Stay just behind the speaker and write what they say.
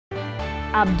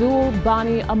Abdul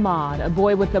Bani Ahmad, a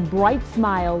boy with a bright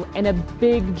smile and a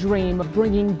big dream of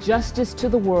bringing justice to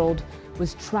the world,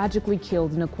 was tragically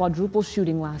killed in a quadruple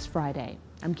shooting last Friday.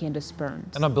 I'm Candace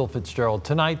Burns. And I'm Bill Fitzgerald.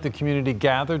 Tonight, the community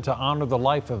gathered to honor the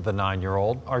life of the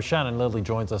 9-year-old. Our Shannon Lilly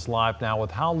joins us live now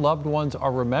with how loved ones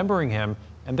are remembering him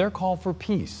and their call for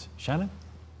peace. Shannon?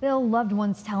 Bill, loved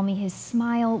ones tell me his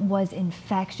smile was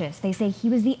infectious. They say he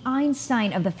was the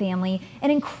Einstein of the family, an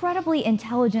incredibly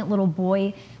intelligent little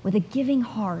boy with a giving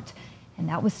heart, and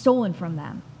that was stolen from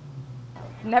them.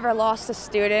 Never lost a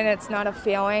student. It's not a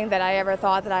feeling that I ever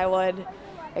thought that I would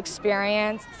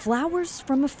experience. Flowers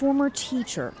from a former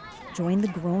teacher joined the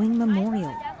growing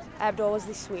memorial. Abdul was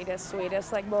the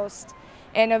sweetest, like most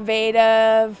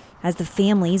innovative. As the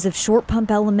families of Short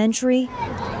Pump Elementary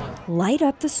light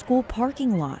up the school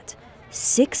parking lot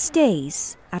 6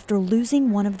 days after losing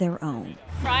one of their own.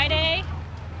 Friday,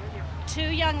 2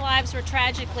 young lives were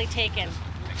tragically taken.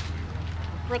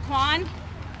 Raquan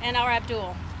and our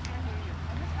Abdul.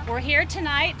 We're here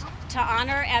tonight to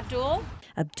honor Abdul.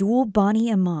 Abdul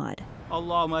Bani Ahmad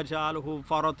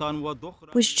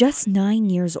was just 9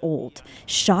 years old,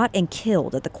 shot and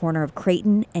killed at the corner of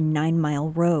Creighton and 9 Mile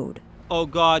Road. Oh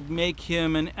God, make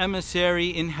him an emissary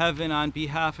in heaven on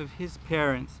behalf of his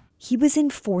parents. He was in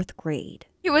 4th grade.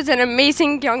 He was an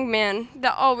amazing young man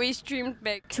that always dreamed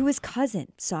big. To his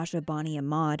cousin, Sasha Bani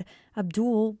Ahmad,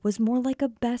 Abdul was more like a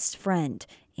best friend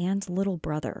and little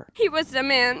brother. He was the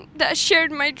man that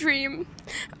shared my dream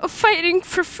of fighting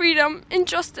for freedom and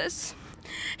justice.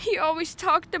 He always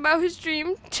talked about his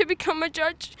dream to become a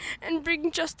judge and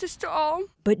bring justice to all.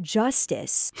 But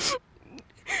justice...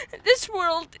 This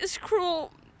world is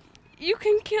cruel. You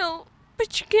can kill,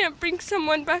 but you can't bring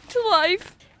someone back to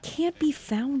life. Can't be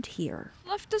found here.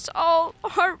 Left us all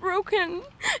heartbroken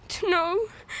to know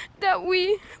that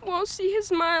we won't see his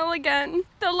smile again.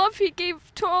 The love he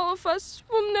gave to all of us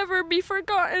will never be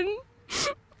forgotten.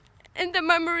 And the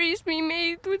memories we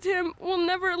made with him will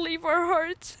never leave our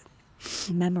hearts.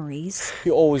 Memories.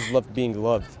 He always loved being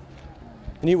loved.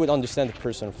 And he would understand the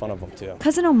person in front of him, too.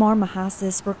 Cousin Omar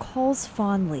Mahasis recalls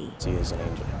fondly. He is an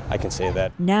angel. I can say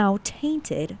that. Now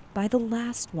tainted by the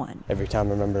last one. Every time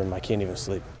I remember him, I can't even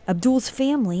sleep. Abdul's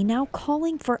family now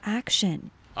calling for action.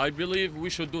 I believe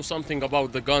we should do something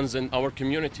about the guns in our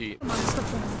community.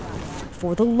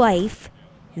 For the life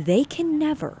they can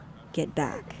never get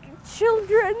back.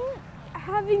 Children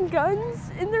having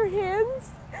guns in their hands,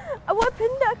 a weapon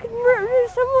that could murder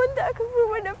someone, that could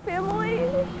ruin a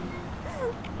family.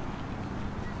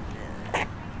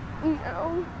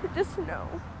 No, just no.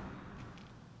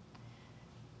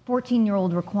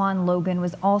 14-year-old Raquan Logan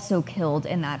was also killed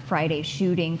in that Friday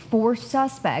shooting. 4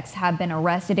 suspects have been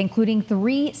arrested, including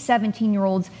 3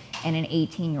 17-year-olds and an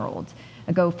 18-year-old.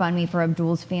 A GoFundMe for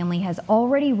Abdul's family has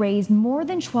already raised more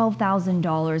than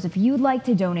 $12,000. If you'd like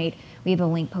to donate, we have a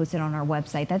link posted on our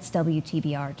website. That's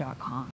WTBR.com.